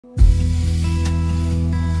Wonder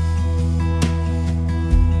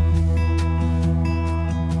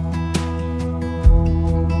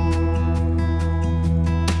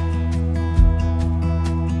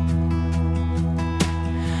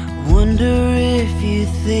if you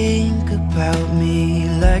think about me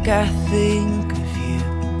like I think of you.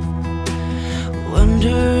 Wonder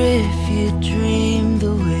if you dream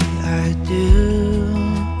the way I do.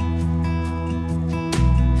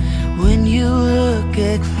 When you look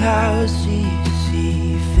at clouds, do you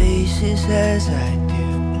see faces as I do?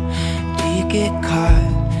 Do you get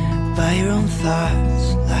caught by your own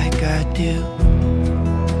thoughts like I do?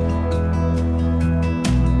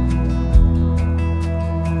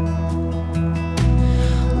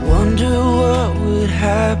 Wonder what would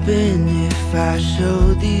happen if I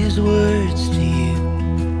showed these words to you.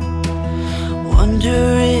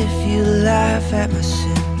 Wonder if you laugh at my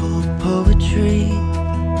simple poetry.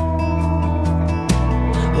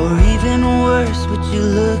 Or even worse, would you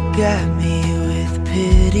look at me with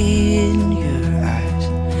pity in your eyes,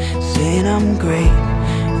 saying I'm great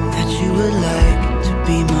and that you would like to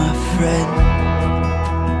be my friend?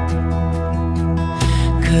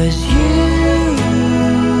 'Cause you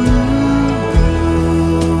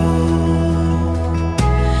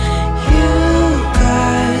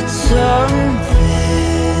got something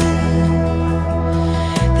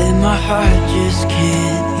that my heart just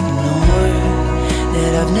can't ignore,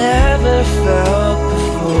 that I've never felt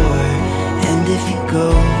before. And if you go,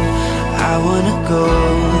 I wanna go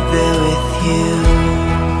there with you.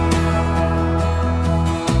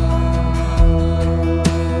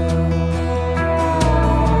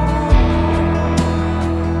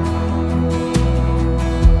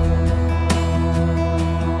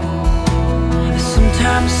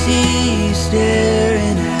 I see you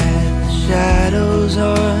staring at the shadows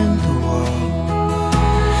on the wall.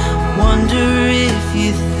 Wonder if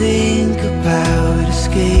you think about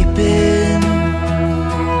escaping.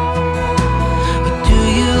 Or do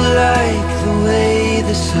you like the way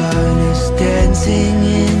the sun is dancing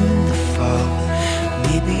in the fall?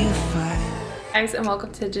 Maybe you find. Guys, and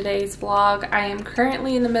welcome to today's vlog. I am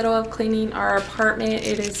currently in the middle of cleaning our apartment.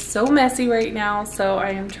 It is so messy right now, so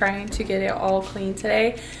I am trying to get it all clean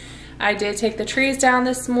today. I did take the trees down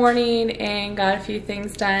this morning and got a few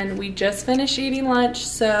things done. We just finished eating lunch,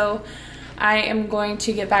 so I am going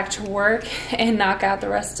to get back to work and knock out the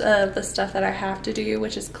rest of the stuff that I have to do,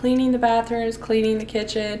 which is cleaning the bathrooms, cleaning the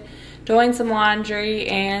kitchen, doing some laundry,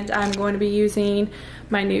 and I'm going to be using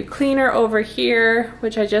my new cleaner over here,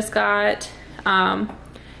 which I just got,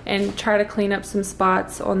 and try to clean up some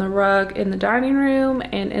spots on the rug in the dining room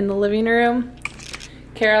and in the living room.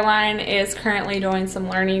 Caroline is currently doing some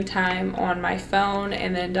learning time on my phone,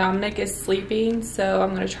 and then Dominic is sleeping, so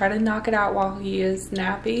I'm going to try to knock it out while he is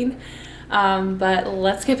napping. But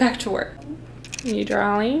let's get back to work. You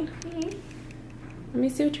drawing? Let me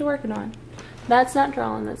see what you're working on. That's not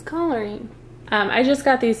drawing, that's coloring. I just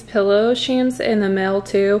got these pillow shams in the mail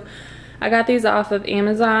too. I got these off of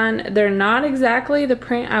Amazon. They're not exactly the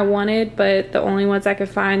print I wanted, but the only ones I could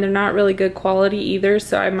find. They're not really good quality either,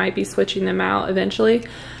 so I might be switching them out eventually.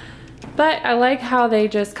 But I like how they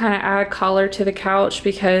just kind of add color to the couch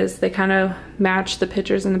because they kind of match the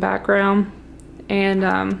pictures in the background.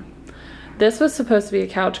 And this was supposed to be a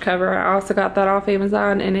couch cover. I also got that off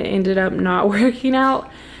Amazon and it ended up not working out.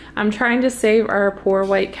 I'm trying to save our poor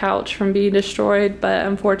white couch from being destroyed, but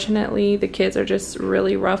unfortunately the kids are just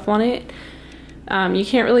really rough on it. You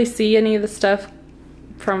can't really see any of the stuff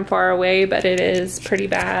from far away, but it is pretty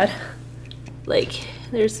bad. Like,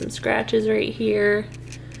 there's some scratches right here.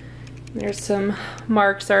 There's some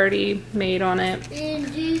marks already made on it. Did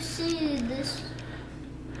you see this?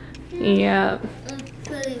 Yeah. It's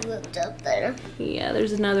pretty ripped up there. Yeah,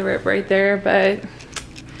 there's another rip right there, but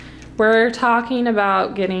we're talking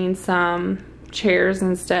about getting some chairs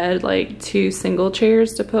instead, like 2 single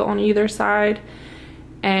chairs to put on either side,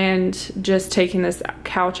 and just taking this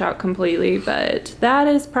couch out completely. But that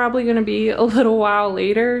is probably going to be a little while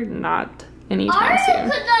later, not anytime soon.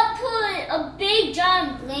 Could not put a big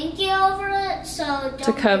giant blanket over it so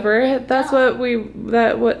To cover it? That's what we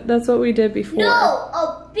did before. No,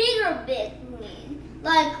 a bigger big one,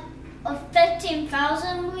 like a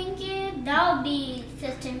 15,000 blanket. That would be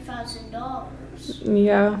 $15,000.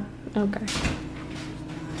 Yeah. Okay.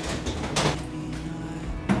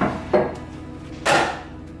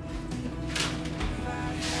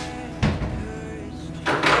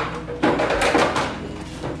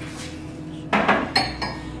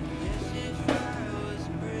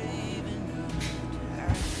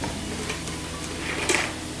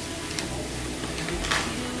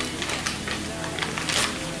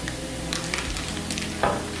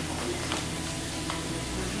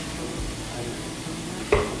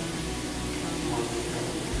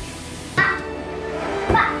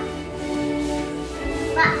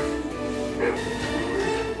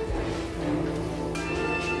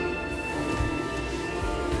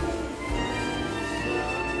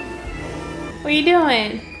 What are you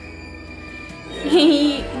doing?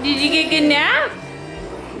 Did you get a good nap?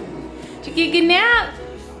 Did you get a good nap?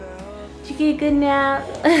 Did you get a good nap?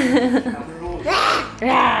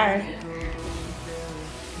 Rawr.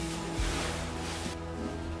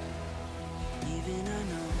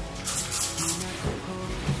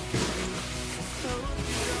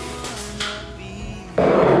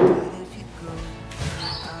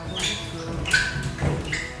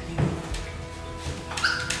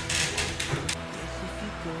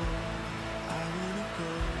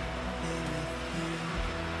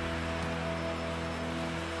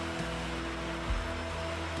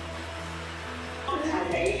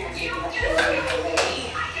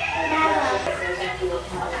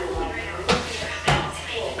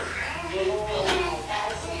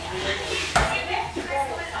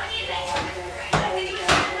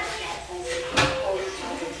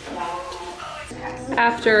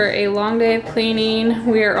 After a long day of cleaning,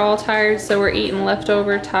 we are all tired, so we're eating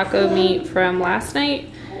leftover taco meat from last night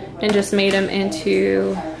and just made them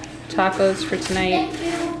into tacos for tonight.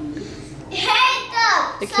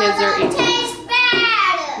 The kids are eating. Tastes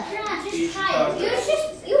bad. Just try it.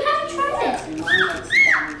 You haven't tried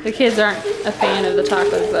it. The kids aren't a fan of the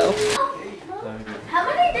tacos though. How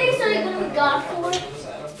many days are you gonna be gone for?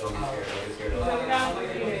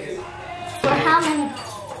 For how many?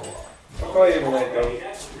 I'll call you when I go.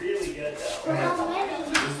 For how many?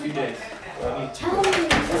 Just a few days. Tell me.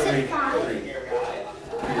 Is it 5?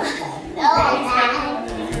 No, Dad.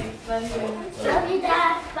 Love you,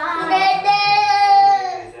 Dad. Bye.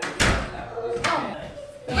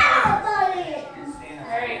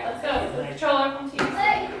 Alright, let's go. The controller comes to you.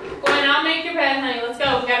 Go on, I'll make your bed, honey. Let's go.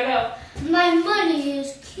 We gotta go. My money is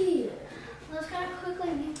here. Let's go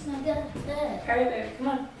quickly make my bed. Alright, baby. Come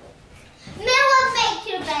on. Mila, make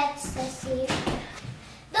your bed, Sissy.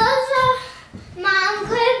 Those are Mom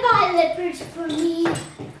could buy lippers for me.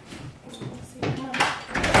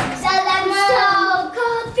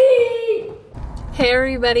 Hey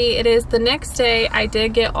everybody, it is the next day. I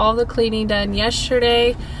did get all the cleaning done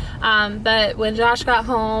yesterday, but when Josh got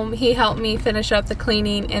home, he helped me finish up the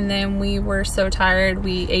cleaning, and then we were so tired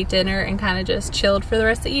we ate dinner and kind of just chilled for the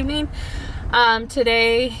rest of the evening.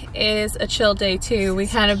 Today is a chill day too. We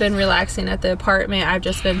kind of been relaxing at the apartment. I've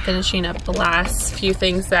just been finishing up the last few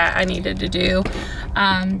things that I needed to do,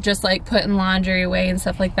 just like putting laundry away and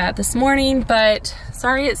stuff like that this morning. But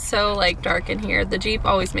sorry it's so like dark in here. The Jeep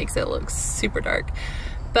always makes it look super dark.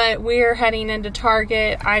 But we're heading into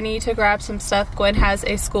Target. I need to grab some stuff. Gwen has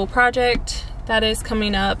a school project that is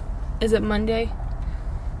coming up. Is it Monday?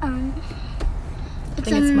 I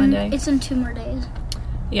think it's Monday. It's in 2 more days.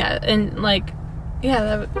 Yeah, and like,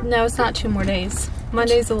 yeah, no, it's not 2 more days.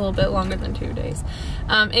 Monday's a little bit longer than 2 days.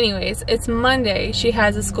 Anyways, it's Monday. She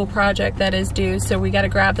has a school project that is due, so we got to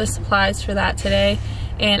grab the supplies for that today.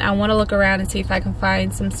 And I want to look around and see if I can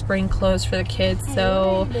find some spring clothes for the kids.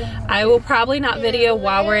 So I will probably not video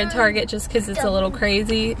while we're in Target just because it's a little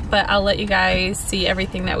crazy, but I'll let you guys see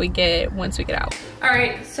everything that we get once we get out. All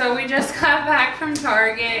right, so we just got back from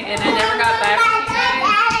Target, and I never got back to you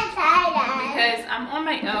guys because I'm on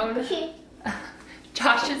my own.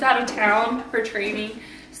 Josh is out of town for training,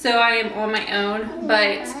 so I am on my own,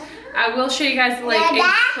 but I will show you guys like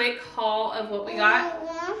a quick haul of what we got.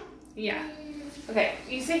 Yeah. Okay,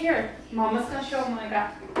 you sit here. Mama's gonna show them what I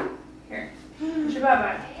got. Here.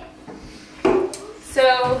 Bye-bye.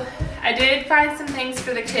 So, I did find some things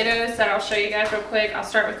for the kiddos that I'll show you guys real quick. I'll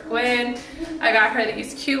start with Gwen. I got her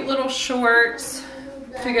these cute little shorts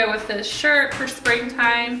to go with this shirt for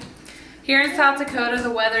springtime. Here in South Dakota,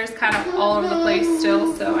 the weather is kind of all over the place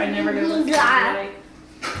still, so I never know what's like.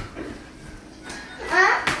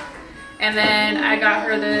 And then I got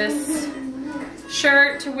her this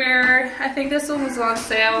shirt to wear. I think this one was on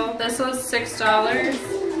sale. This was $6.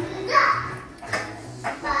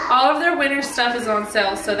 All of their winter stuff is on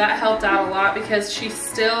sale, so that helped out a lot because she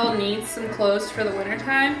still needs some clothes for the winter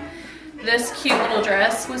time. This cute little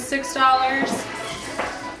dress was $6.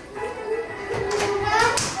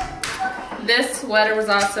 This sweater was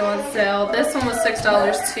also on sale. This one was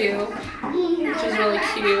 $6 too, which is really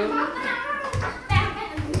cute.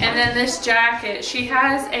 And then this jacket, she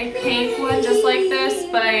has a pink one just like this,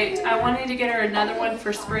 but I wanted to get her another one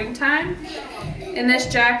for springtime. And this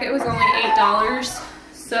jacket was only $8,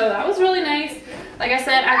 so that was really nice. Like I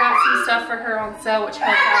said, I got some stuff for her on sale, which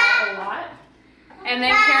helped out a lot. And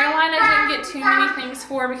then Carolina didn't get too many things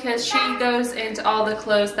for because she goes into all the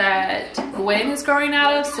clothes that Gwen is growing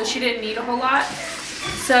out of, so she didn't need a whole lot.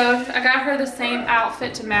 So I got her the same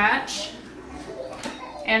outfit to match.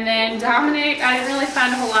 And then Dominic, I didn't really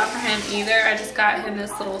find a whole lot for him either. I just got him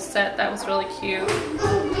this little set that was really cute.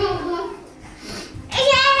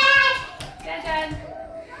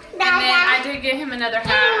 And then I did get him another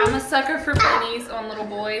hat. I'm a sucker for pennies on little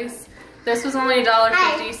boys. This was only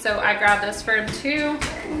 $1.50, so I grabbed this for him too.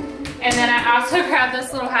 And then I also grabbed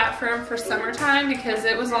this little hat for him for summertime because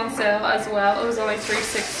it was on sale as well. It was only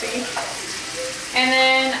 $3.60. And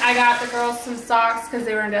then I got the girls some socks because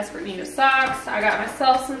they were in desperate need of socks. I got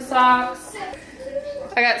myself some socks.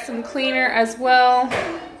 I got some cleaner as well.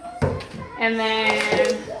 And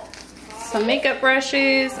then some makeup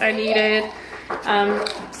brushes. I needed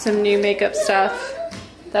some new makeup stuff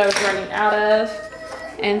that I was running out of.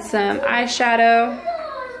 And some eyeshadow.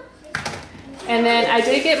 And then I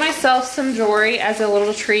did get myself some jewelry as a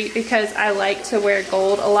little treat because I like to wear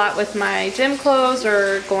gold a lot with my gym clothes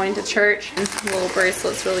or going to church. And the little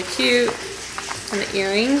bracelet's really cute. And the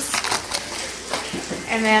earrings.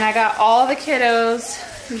 And then I got all the kiddos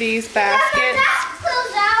these baskets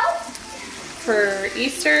for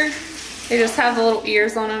Easter. They just have the little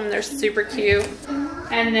ears on them and they're super cute.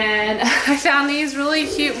 And then I found these really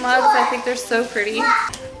cute mugs. I think they're so pretty.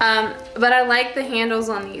 But I like the handles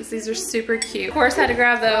on these. These are super cute. Of course, I had to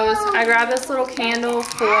grab those. I grabbed this little candle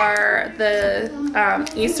for the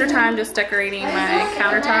Easter time, just decorating my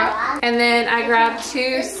countertop. And then I grabbed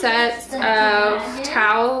 2 sets of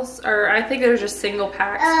towels, or I think they were just single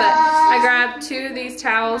packs, but I grabbed 2 of these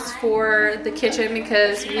towels for the kitchen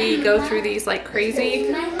because we go through these like crazy.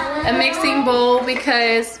 A mixing bowl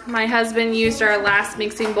because my husband used our last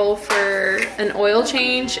mixing bowl for an oil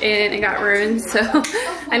change and it got ruined, so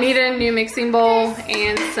I needed a new mixing bowl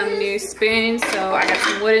and some new spoons, so I got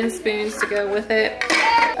some wooden spoons to go with it.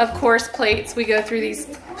 Of course, plates. We go through these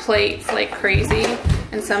plates like crazy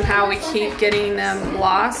and somehow we keep getting them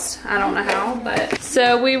lost. I don't know how, but.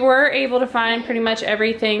 So we were able to find pretty much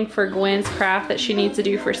everything for Gwen's craft that she needs to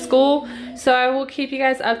do for school. So I will keep you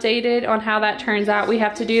guys updated on how that turns out. We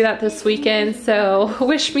have to do that this weekend, so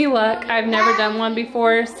wish me luck. I've never done one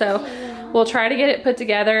before, so we'll try to get it put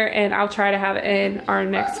together and I'll try to have it in our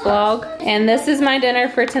next vlog. And this is my dinner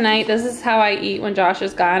for tonight. This is how I eat when Josh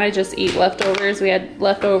is gone. I just eat leftovers. We had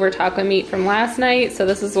leftover taco meat from last night, so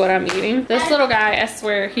this is what I'm eating. This little guy, I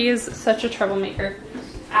swear, he is such a troublemaker.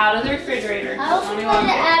 Out of the refrigerator. I also wanted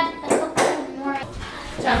to add a couple more.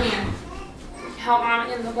 Come here. Help Mom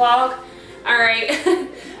in the vlog. Alright.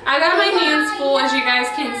 I got my hands full, as you guys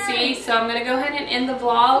can see, so I'm gonna go ahead and end the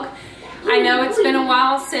vlog. I know it's been a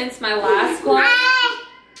while since my last vlog.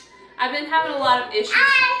 I've been having a lot of issues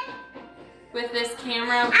with this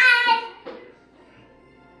camera,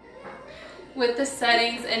 with the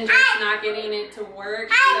settings, and just not getting it to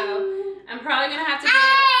work. So I'm probably gonna have to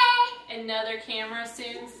get another camera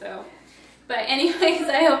soon. So, but anyways,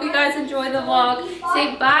 I hope you guys enjoy the vlog.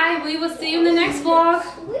 Say bye. We will see you in the next vlog.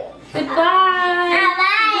 Goodbye.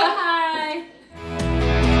 Bye.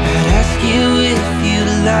 I'd ask you if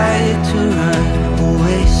you'd like to run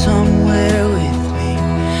away somewhere.